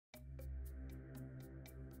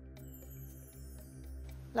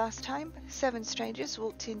Last time, 7 strangers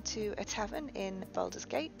walked into a tavern in Baldur's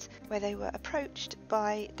Gate, where they were approached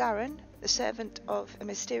by Darren, the servant of a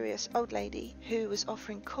mysterious old lady who was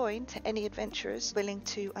offering coin to any adventurers willing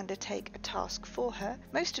to undertake a task for her.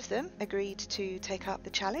 Most of them agreed to take up the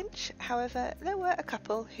challenge. However, there were a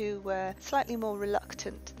couple who were slightly more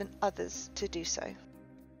reluctant than others to do so.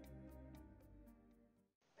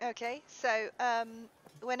 Okay, so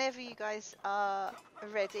whenever you guys are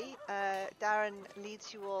ready, Darren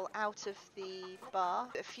leads you all out of the bar,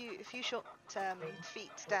 a few short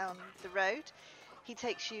feet down the road. He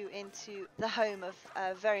takes you into the home of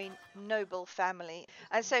a very noble family,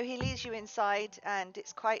 and so he leads you inside, and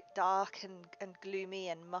it's quite dark and gloomy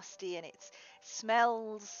and musty, and it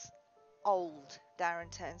smells old.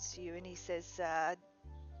 Darren turns to you and he says,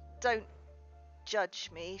 "Don't judge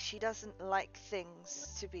me. She doesn't like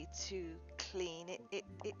things to be too clean. It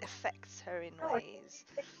affects her in ways."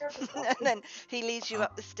 And then he leads you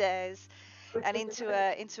up the stairs and into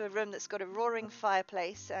a room that's got a roaring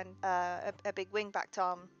fireplace and a big wing-backed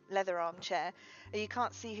leather armchair. You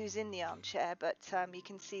can't see who's in the armchair, but you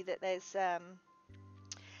can see that there's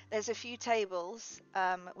a few tables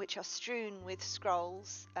which are strewn with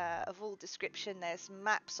scrolls of all description. There's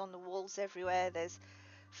maps on the walls everywhere. There's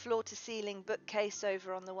floor-to-ceiling bookcase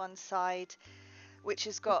over on the one side, which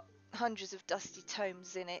has got hundreds of dusty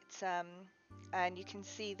tomes in it, and you can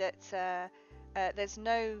see that there's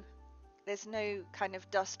no kind of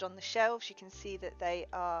dust on the shelves. You can see that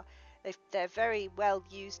they're very well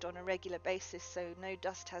used on a regular basis, so no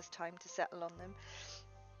dust has time to settle on them.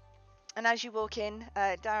 And as you walk in,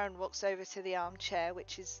 Darren walks over to the armchair,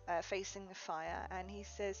 which is facing the fire, and he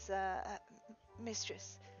says,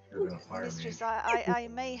 Mistress, I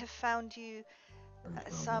may have found you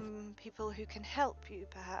some people who can help you,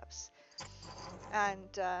 perhaps."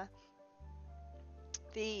 And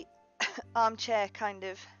the armchair kind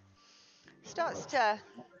of starts to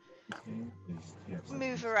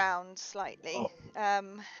move around slightly,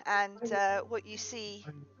 and what you see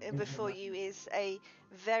before you is a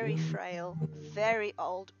very frail, very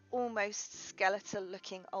old, almost skeletal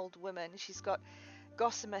looking old woman. She's got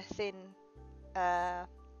gossamer thin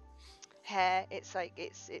hair.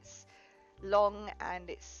 It's long and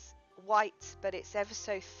it's white, but it's ever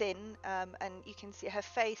so thin, and you can see her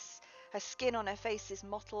skin on her face is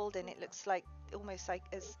mottled, and it looks like almost like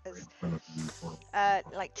as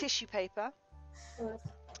like tissue paper.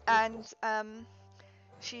 And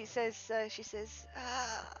she says,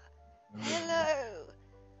 "Hello.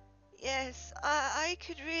 Yes, I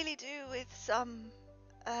could really do with some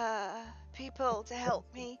people to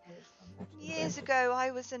help me. Years ago I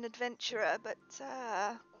was an adventurer, but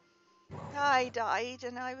I died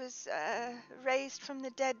and I was raised from the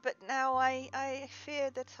dead, but now I fear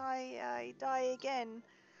that I die again."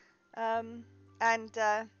 And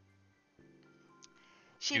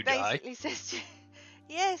she You basically says,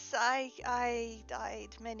 "Yes, I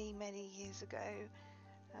died many years ago."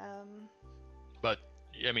 But,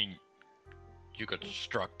 I mean, you got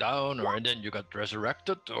struck down, and then you got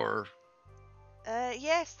resurrected, or?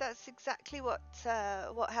 Yes, that's exactly what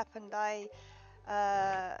happened. I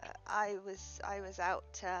was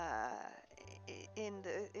out in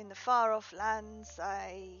the far off lands.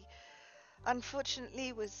 I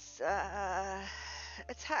unfortunately was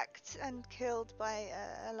attacked and killed by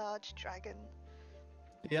a large dragon.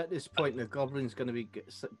 Yeah, at this point, the goblin's going to be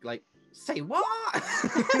like, "Say what?"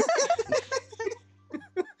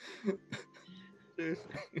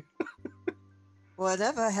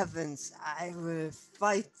 Whatever happens, I will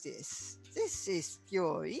fight this. This is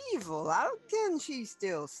pure evil. How can she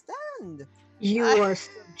still stand? You are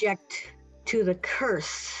subject to the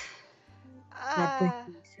curse that brings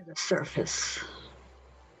you to the surface.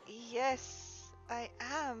 Yes, I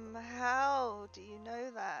am. How do you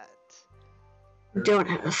know that? Don't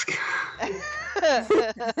ask.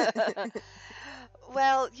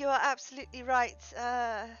 Well, you are absolutely right.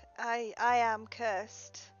 I am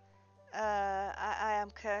cursed. I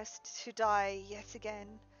am cursed to die yet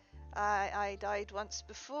again. I died once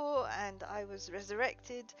before and I was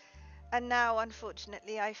resurrected, and now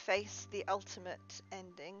unfortunately I face the ultimate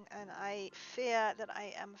ending, and I fear that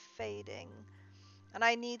I am fading, and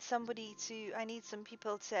I need some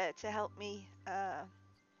people to help me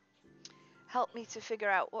to figure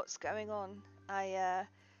out what's going on. I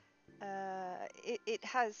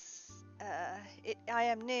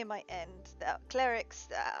am near my end. The clerics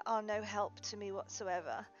are no help to me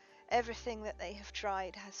whatsoever. Everything that they have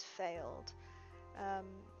tried has failed.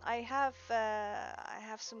 I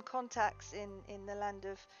have some contacts in the land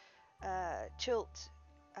of Chult,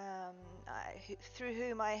 through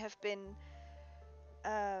whom I have been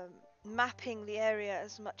mapping the area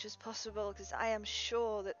as much as possible because I am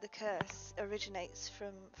sure that the curse originates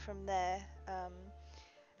from there.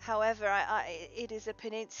 However, it is a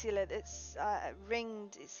peninsula that's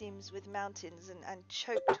ringed, it seems, with mountains and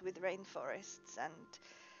choked with rainforests, and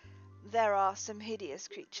there are some hideous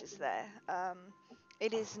creatures there.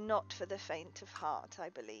 It is not for the faint of heart, I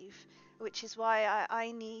believe, which is why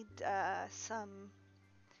I need some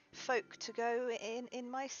folk to go in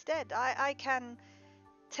my stead. I can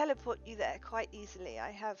teleport you there quite easily. I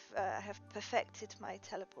have perfected my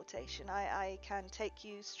teleportation. I can take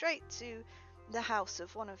you straight to the house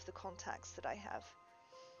of one of the contacts that I have.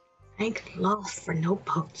 Thank Lost for no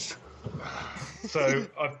boats. So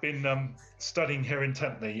I've been studying her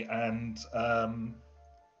intently and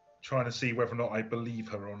trying to see whether or not I believe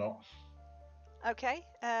her or not. Okay,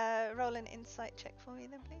 roll an insight check for me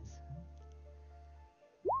then, please.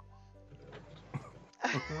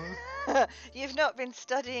 You've not been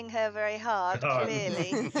studying her very hard, No.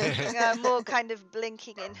 clearly. More kind of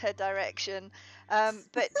blinking in her direction.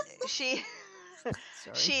 But she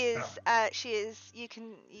Sorry. she is you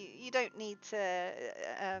don't need to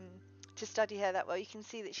study her that well. You can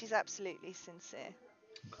see that she's absolutely sincere.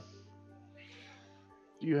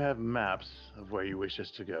 Do you have maps of where you wish us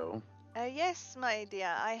to go? Yes, my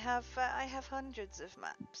dear. I have hundreds of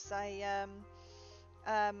maps. I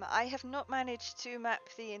have not managed to map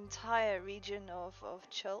the entire region of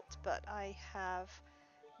Chult, but I have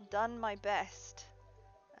done my best.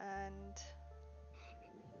 And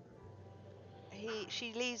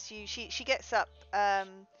she leads you. She gets up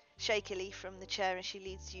shakily from the chair and she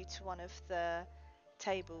leads you to one of the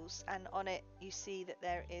tables. And on it, you see that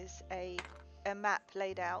there is a map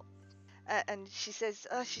laid out. And she says,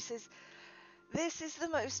 "This is the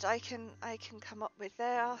most I can come up with.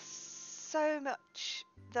 There are so much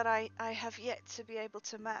that I have yet to be able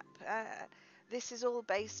to map. This is all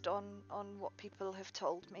based on what people have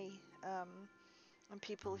told me, and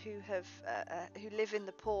people who have who live in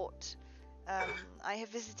the port. I have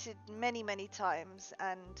visited many times,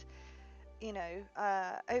 and you know,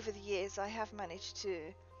 over the years I have managed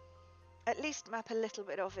to at least map a little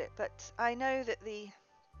bit of it. But I know that the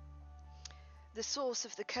source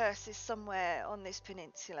of the curse is somewhere on this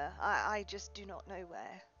peninsula. I just do not know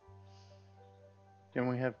where." Can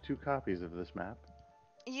we have 2 copies of this map?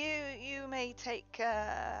 You may take.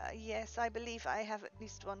 Yes, I believe I have at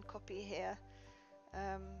least one copy here.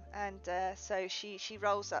 So she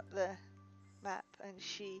rolls up the map and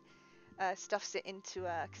she stuffs it into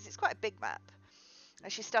because it's quite a big map,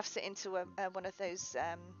 and she stuffs it into one of those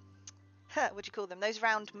what do you call them? Those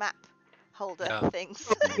round map holder things.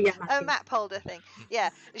 Yeah. A map holder thing. Yeah,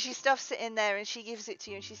 she stuffs it in there and she gives it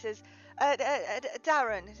to you and she says,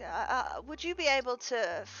 "Darren, would you be able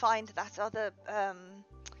to find that other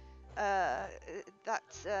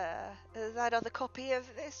that other copy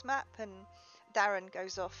of this map?" And Darren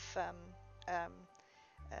goes off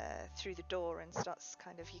through the door and starts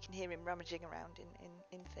kind of, you can hear him rummaging around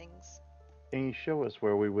in things. Can you show us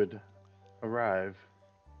where we would arrive?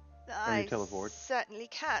 I teleport? certainly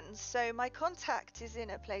can. So my contact is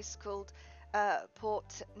in a place called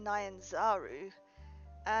Port Nyanzaru,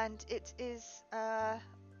 and it is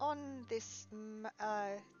on this.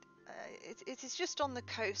 It is just on the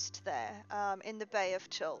coast there, in the Bay of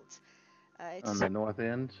Chult. On the north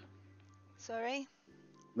end? Sorry?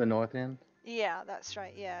 The north end? Yeah, that's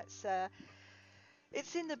right. Yeah,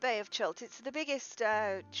 it's in the Bay of Chult. It's the biggest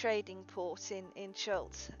trading port in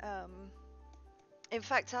Chult. In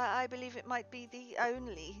fact, I believe it might be the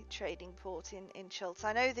only trading port in Chult.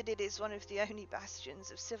 I know that it is one of the only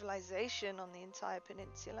bastions of civilization on the entire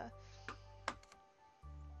peninsula.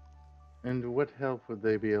 And what help would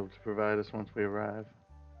they be able to provide us once we arrive?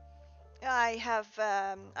 I have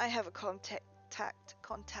a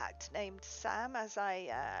contact named Sam, as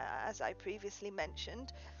I previously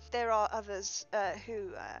mentioned. There are others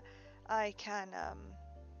who I can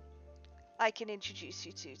introduce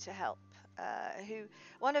you to help. Who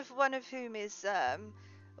one of whom is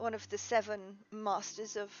one of the 7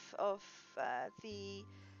 masters of the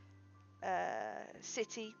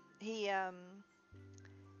city. He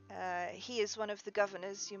is one of the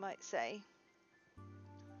governors, you might say.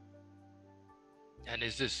 And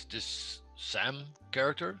is this Sam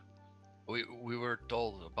character? We were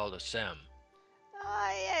told about a Sam.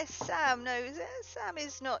 Yes, Sam. No, Sam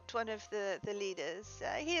is not one of the leaders.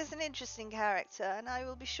 He is an interesting character, and I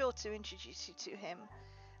will be sure to introduce you to him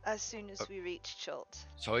as soon as we reach Chult.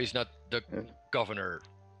 So he's not the governor,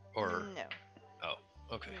 or No.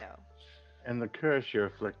 Oh, okay. No. And the curse you're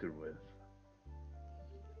afflicted with?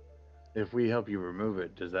 If we help you remove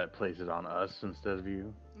it, does that place it on us instead of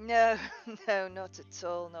you? No, no, not at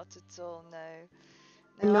all, not at all, no.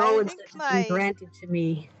 The No, I knowledge think that has been my granted to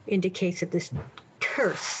me indicates that this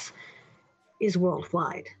curse is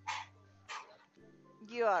worldwide.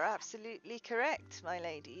 you are absolutely correct, my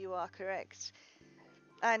lady. You are correct.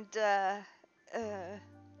 And do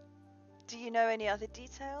you know any other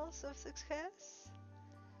details of the curse?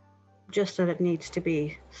 Just that it needs to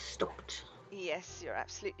be stopped. Yes, you're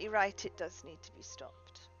absolutely right. It does need to be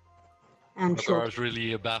stopped. And But I Chult, was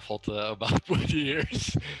really baffled about what he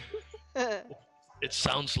hears. It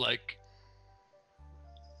sounds like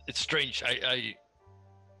it's strange. I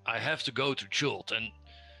have to go to Chult, and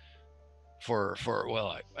for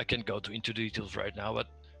well, I can't go into details right now, but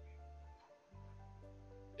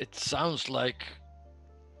it sounds like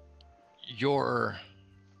your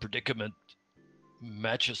predicament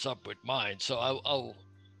matches up with mine. So I'll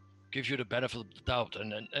give you the benefit of the doubt,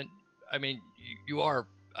 and I mean you are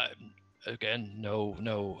again no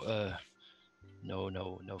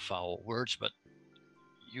foul words, but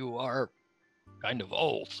you are kind of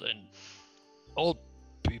old, and old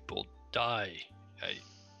people die.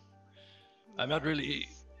 I'm not really.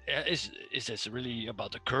 Is this really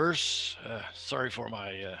about the curse? Sorry for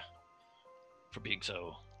my for being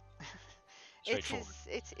so straightforward.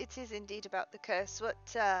 It is indeed about the curse. What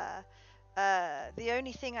the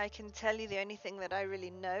only thing I can tell you, the only thing that I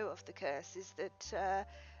really know of the curse is that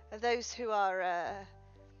those who are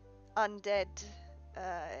undead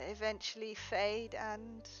eventually fade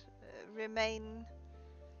and remain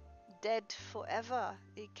dead forever.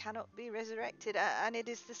 It cannot be resurrected, and it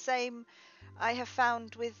is the same I have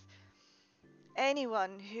found with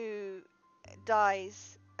anyone who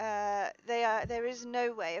dies. There is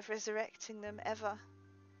no way of resurrecting them ever.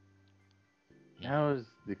 How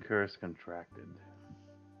is the curse contracted?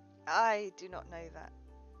 I do not know that.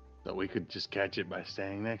 So we could just catch it by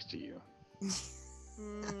standing next to you.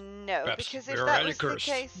 No, Perhaps because we're if that already was the cursed.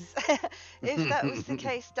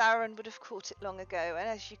 case, Darren would have caught it long ago. And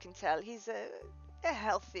as you can tell, he's a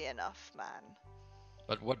healthy enough man.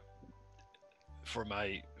 But what, for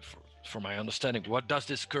my understanding, what does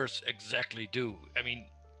this curse exactly do? I mean,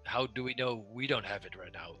 how do we know we don't have it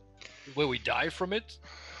right now? Will we die from it?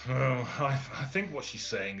 Well, I think what she's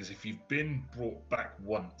saying is if you've been brought back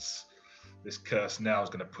once, this curse now is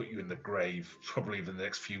going to put you in the grave, probably in the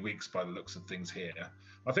next few weeks by the looks of things here.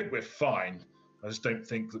 I think we're fine. I just don't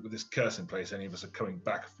think that with this curse in place, any of us are coming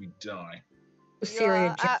back if we die.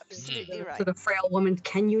 Syria absolutely right. to the frail woman,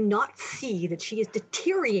 can you not see that she is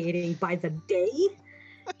deteriorating by the day?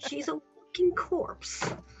 She's a walking corpse.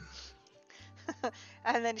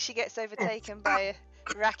 And then she gets overtaken by a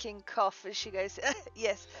racking cough as she goes,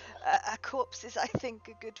 yes, a corpse is, I think,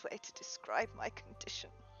 a good way to describe my condition.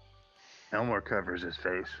 Elmore covers his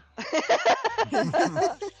face.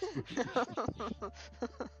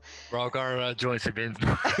 Rogar joins him in.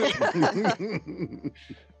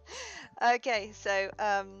 Okay, so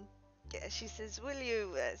yeah, she says, "Will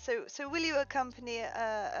you? So will you accompany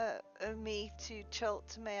me to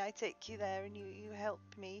Chult? May I take you there and you help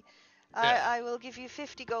me? Yeah. I will give you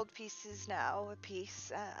 50 gold pieces now a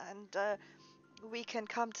piece, and we can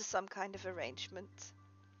come to some kind of arrangement."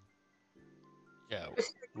 Yeah,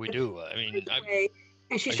 we do. I mean,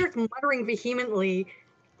 and she starts muttering vehemently,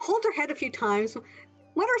 holds her head a few times,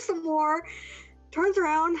 mutters some more, turns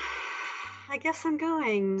around. I guess I'm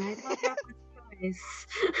going. I don't have much choice.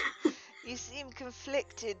 You seem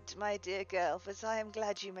conflicted, my dear girl, but I am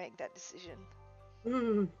glad you make that decision.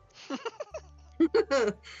 Do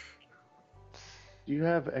you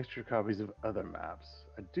have extra copies of other maps?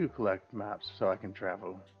 I do collect maps so I can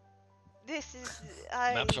travel. This is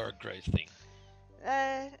maps are a great thing.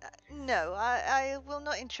 No, I will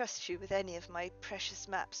not entrust you with any of my precious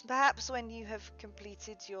maps. Perhaps when you have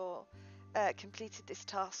completed this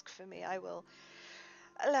task for me, I will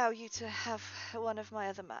allow you to have one of my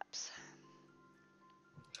other maps.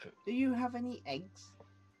 Do you have any eggs?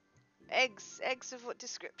 Eggs of what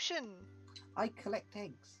description? I collect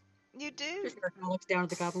eggs. You do? Looks down at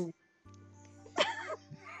the goblin.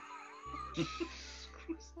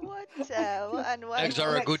 What? And why? Eggs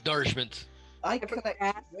are a good nourishment. I collect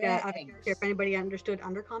rare eggs. If anybody understood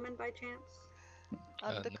undercommon by chance?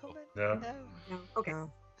 Undercommon? No. No. Okay.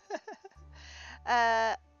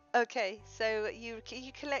 Okay, so you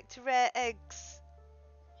collect rare eggs.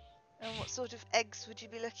 And what sort of eggs would you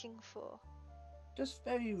be looking for? Just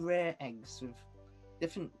very rare eggs with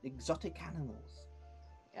different exotic animals.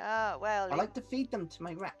 Ah, well, I like to feed them to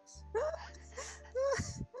my rats.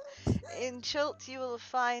 in Chult you will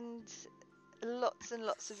find lots and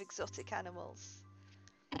lots of exotic animals.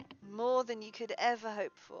 More than you could ever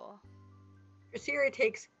hope for. Syria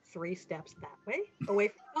takes 3 steps that way, away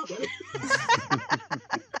from the goblin.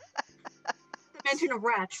 The mention of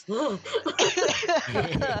rats.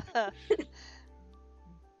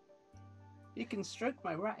 You can stroke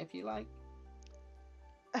my rat if you like.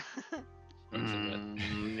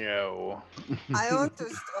 No. I want to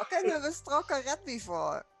stroke. I never struck a rat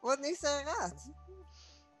before. What is a rat?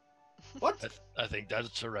 What? I think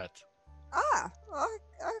that's a rat. Ah,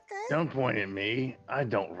 okay. Don't point at me. I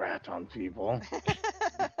don't rat on people.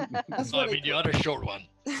 That's I what mean, the other short one.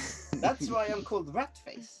 That's why I'm called Rat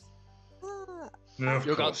Face. Ah, No, of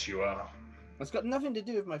You got- course you are. It's got nothing to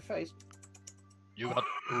do with my face. You got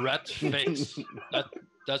rat face.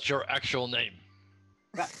 That's your actual name.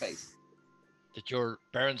 Rat Face. That your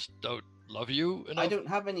parents don't love you enough? I don't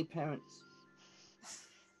have any parents.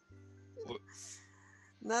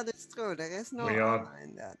 that is true. There is no We are- honor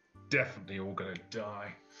in that. Definitely all gonna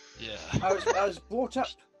die. Yeah. I was brought up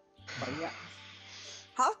by rats.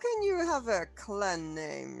 How can you have a clan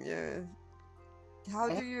name? How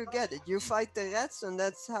do you get it? You fight the rats, and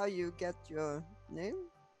that's how you get your name.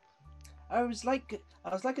 I was like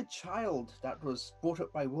a child that was brought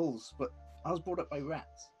up by wolves, but I was brought up by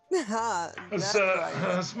rats. As, That's why.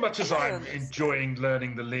 as much as I I'm understand. enjoying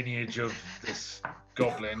learning the lineage of this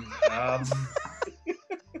goblin,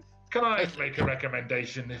 can I make a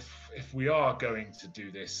recommendation? If we are going to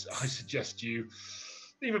do this, I suggest you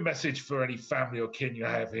leave a message for any family or kin you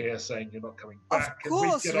have here saying you're not coming Of back.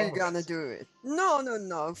 course get we're on with gonna it. do it.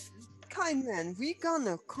 No. Kind man, we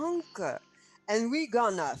gonna conquer. And we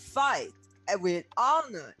gonna fight with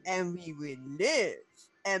honor. And we will live.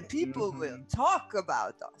 And people will talk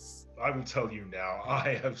about us. I will tell you now,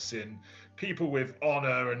 I have seen people with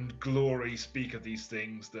honor and glory speak of these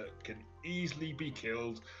things that can easily be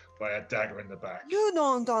killed by a dagger in the back. You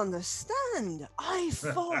don't understand. I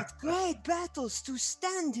fought great battles to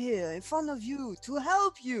stand here in front of you, to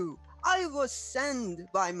help you. I was sent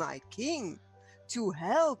by my king to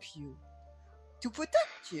help you, to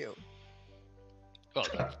protect you. Well,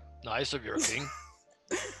 that's nice of your king.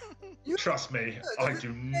 You Trust me, I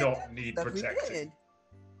do not need that we protecting. did.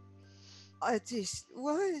 I just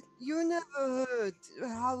what you never heard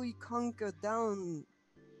how we conquered down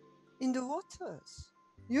in the waters.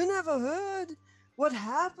 You never heard what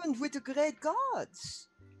happened with the great gods.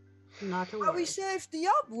 Not a How we word. saved the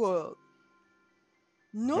upworld.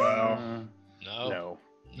 No, Well, No.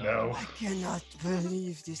 no. I cannot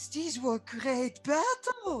believe this. These were great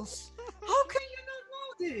battles. How can you not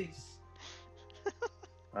know this?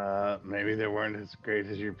 Maybe they weren't as great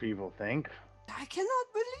as your people think. I cannot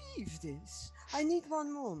believe this. I need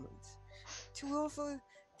one moment to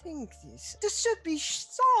overthink this. There should be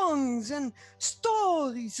songs and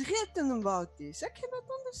stories written about this. I cannot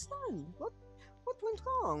understand. What went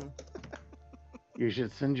wrong? You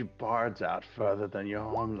should send your bards out further than your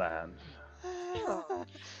homeland. Oh,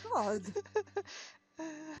 God.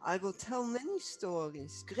 I will tell many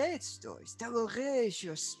stories, great stories, that will raise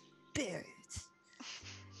your spirit.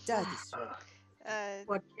 That is.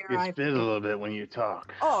 What You care I spit a little bit when you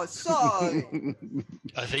talk. Oh, sorry.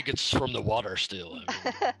 I think it's from the water still.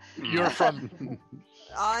 I mean, you're from.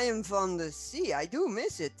 I am from the sea. I do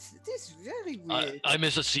miss it. It is very weird. I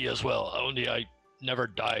miss the sea as well. Only I never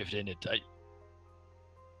dived in it.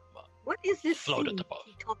 What is this Floated sea above.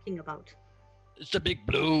 you're talking about? It's the big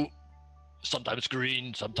blue, sometimes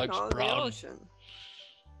green, sometimes No, the brown. ocean.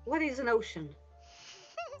 What is an ocean?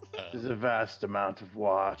 There's a vast amount of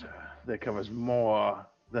water that covers more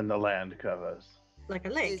than the land covers. Like a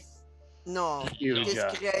lake? No, Huge. it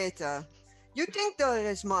is greater. You think there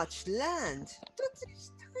is much land? That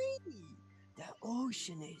is tiny. The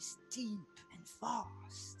ocean is deep and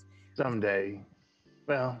vast. Someday,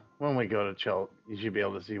 well, when we go to Chult, you should be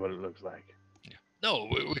able to see what it looks like. No,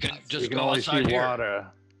 we can You just can go only outside see here.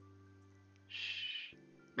 water.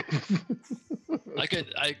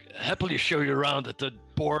 I happily show you around at the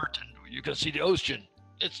port, and you can see the ocean.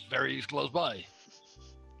 It's very close by.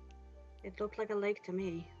 It looked like a lake to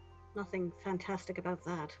me. Nothing fantastic about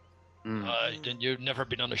that. Mm. Then you've never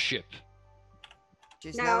been on a ship.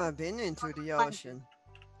 She's No. never been into the ocean.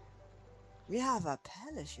 We have a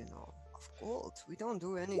palace, you know, of gold. We don't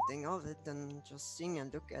do anything of it than just sing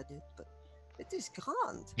and look at it, but it is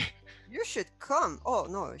grand. You should come. Oh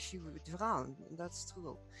no, she would drown. That's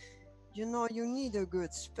true. You know, you need a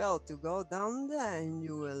good spell to go down there, and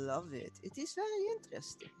you will love it. It is very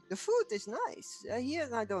interesting. The food is nice. Here,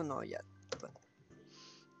 I don't know yet. But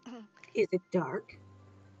Is it dark?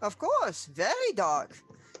 of course, very dark.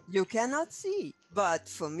 You cannot see, but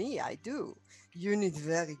for me, I do. You need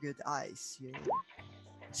very good eyes, you know.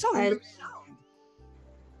 So I look around.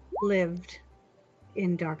 lived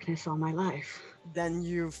in darkness all my life. Then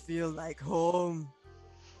you feel like home.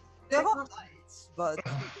 There are lights, but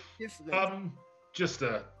different. Just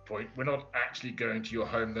a point. We're not actually going to your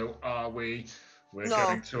home, though, are we? We're No.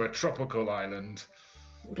 going to a tropical island.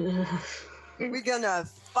 Ugh. We're gonna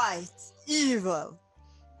fight evil.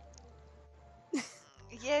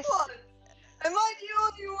 Yes. What? Am I the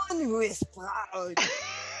only one who is proud?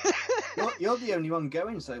 You're the only one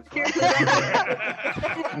going so far. Here's the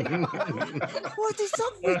What is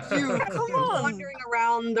up with you? Come on. wandering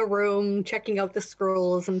around the room, checking out the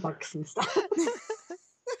scrolls and books and stuff.